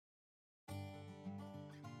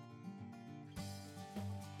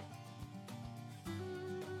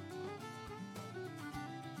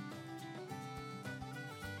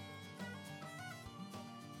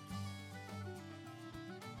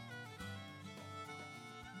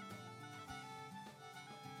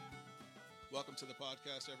Welcome to the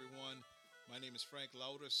podcast, everyone. My name is Frank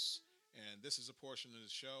Laudis, and this is a portion of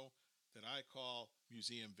the show that I call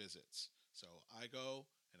Museum Visits. So I go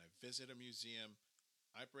and I visit a museum,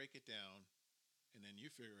 I break it down, and then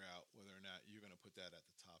you figure out whether or not you're going to put that at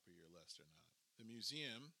the top of your list or not. The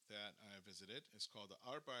museum that I visited is called the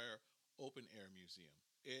Arbaer Open Air Museum.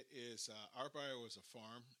 It is, Arbaer was a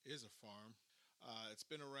farm, is a farm. It's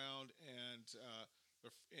been around, and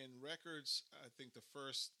in records, I think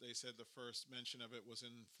they said the first mention of it was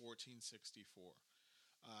in 1464.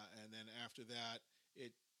 And then after that,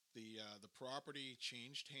 the property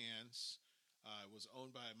changed hands. It was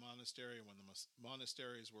owned by a monastery, and when the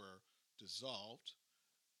monasteries were dissolved,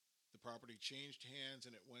 the property changed hands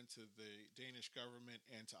and it went to the Danish government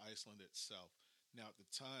and to Iceland itself. Now, at the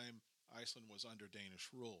time, Iceland was under Danish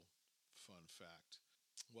rule. Fun fact.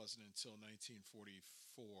 It wasn't until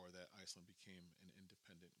 1944 that Iceland became an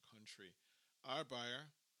independent country.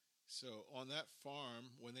 Arbaer, so on that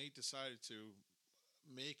farm, when they decided to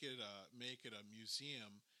make it a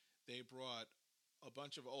museum, they brought a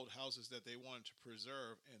bunch of old houses that they wanted to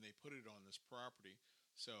preserve and they put it on this property.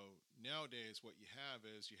 So nowadays what you have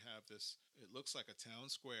this, it looks like a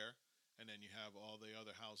town square, and then you have all the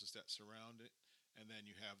other houses that surround it, and then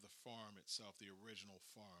you have the farm itself, the original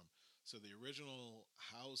farm. So the original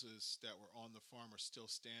houses that were on the farm are still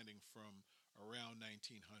standing from around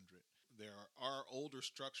 1900. There are older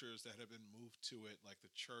structures that have been moved to it, like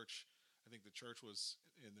the church. I think the church was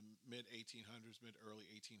in the early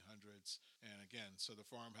 1800s. And again, so the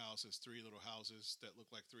farmhouse is three little houses that look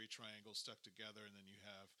like three triangles stuck together, and then you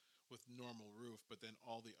have with normal roof, but then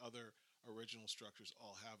all the other original structures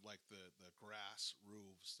all have like the grass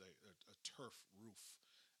roofs, a turf roof.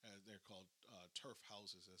 They're called turf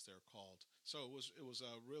houses, as they're called. So it was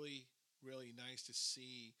really nice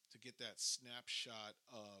to get that snapshot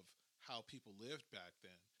of how people lived back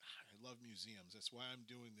then. I love museums. That's why I'm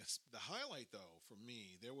doing this. The highlight, though, for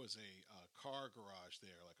me, there was a car garage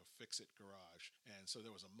there, like a fix-it garage. And so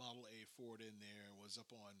there was a Model A Ford in there. It was up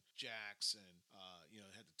on jacks, and it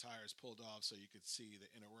had the tires pulled off so you could see the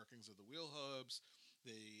inner workings of the wheel hubs.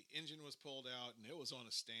 The engine was pulled out, and it was on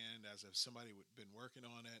a stand as if somebody had been working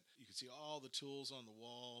on it. You could see all the tools on the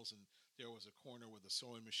walls, and there was a corner with a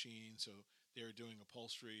sewing machine. So they were doing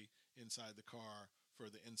upholstery inside the car for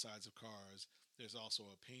the insides of cars. There's also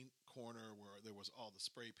a paint corner where there was all the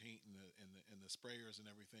spray paint and the sprayers and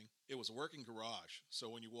everything. It was a working garage. So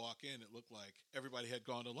when you walk in, it looked like everybody had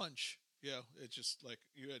gone to lunch. Yeah, it's just like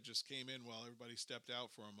you had just came in while everybody stepped out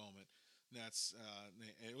for a moment. And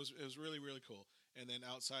it was really, really cool. And then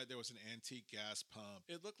outside there was an antique gas pump.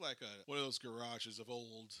 It looked like one of those garages of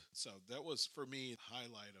old. So that was, for me, the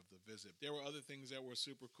highlight of the visit. There were other things that were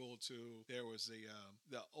super cool too. There was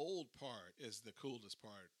the old part is the coolest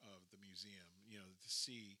part of the museum, to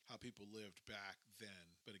see how people lived back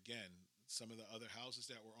then. But again, some of the other houses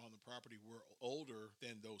that were on the property were older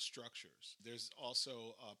than those structures. There's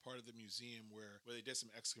also a part of the museum where they did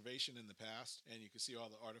some excavation in the past, and you can see all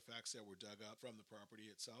the artifacts that were dug up from the property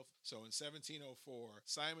itself. So in 1704,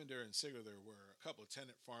 Simondur and Sigurður were a couple of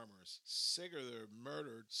tenant farmers. Sigurður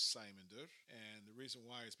murdered Simondur, and the reason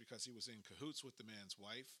why is because he was in cahoots with the man's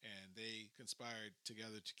wife, and they conspired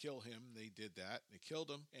together to kill him. They did that. They killed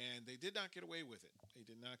him, and they did not get away with it.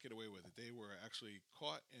 They were actually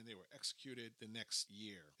caught, and they were executed the next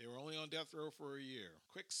year. They were only on death row for a year.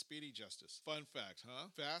 Quick, speedy justice. Fun fact, huh?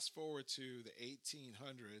 Fast forward to the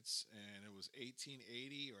 1800s, and it was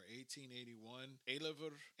 1880 or 1881.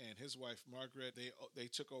 Eilifur and his wife Margaret, they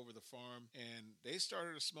took over the farm, and they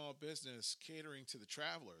started a small business catering to the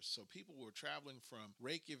travelers. So people were traveling from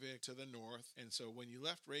Reykjavik to the north, and so when you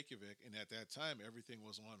left Reykjavik, and at that time everything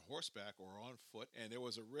was on horseback or on foot, and there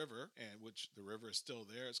was a river, and which the river is still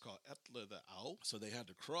there. It's called Etla the Au. So they had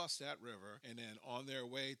to cross that river, and then on their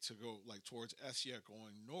way to go like towards Esja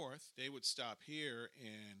going north, they would stop here,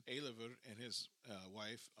 and Eilifur and his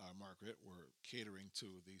wife Margaret were catering to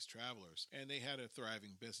these travelers, and they had a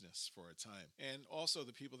thriving business for a time. And also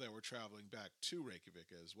the people that were traveling back to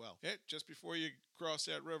Reykjavik as well. Hey, just before you cross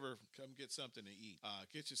that river, come get something to eat.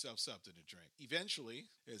 Get yourself something to drink. Eventually,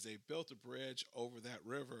 as they built a bridge over that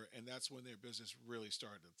river, and that's when their business really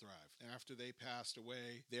started to thrive. After they passed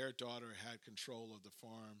away, their daughter had control of the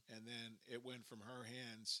farm, and then it went from her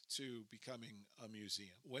hands to becoming a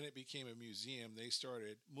museum. When it became a museum, they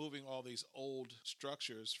started moving all these old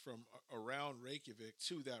structures from around Reykjavik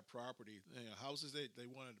to that property, houses they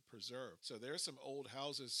wanted to preserve. So there's some old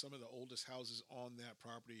houses. Some of the oldest houses on that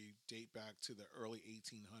property date back to the early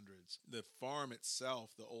 1800s. The farm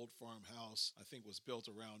itself, the old farmhouse, I think was built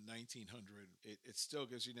around 1900. It still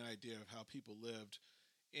gives you an idea of how people lived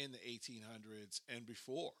in the 1800s and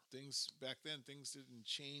before. Things back then, things didn't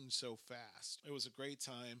change so fast. It was a great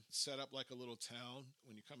time, set up like a little town.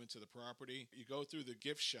 When you come into the property, you go through the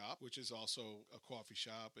gift shop, which is also a coffee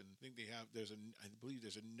shop, and I think I believe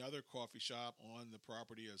there's another coffee shop on the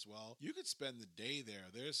property as well. You could spend the day there.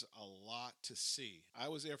 There's a lot to see. I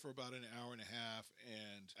was there for about an hour and a half,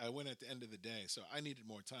 and I went at the end of the day, so I needed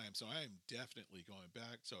more time. So I am definitely going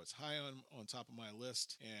back. So it's high on top of my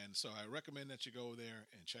list, and so I recommend that you go there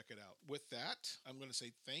and check it out. With that, I'm going to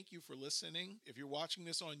say thank you for listening. If you're watching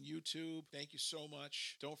this on YouTube, thank you so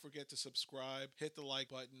much. Don't forget to subscribe, hit the like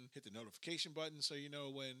button, hit the notification button so you know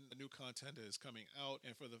when new content is coming out.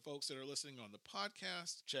 And for the folks that are listening on the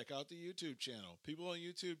podcast, check out the YouTube channel. People on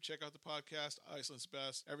YouTube, check out the podcast, Iceland's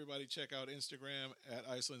Best. Everybody check out Instagram at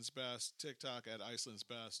Iceland's Best, TikTok at Iceland's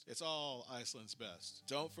Best. It's all Iceland's Best.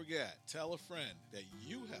 Don't forget, tell a friend that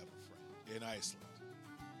you have a friend in Iceland.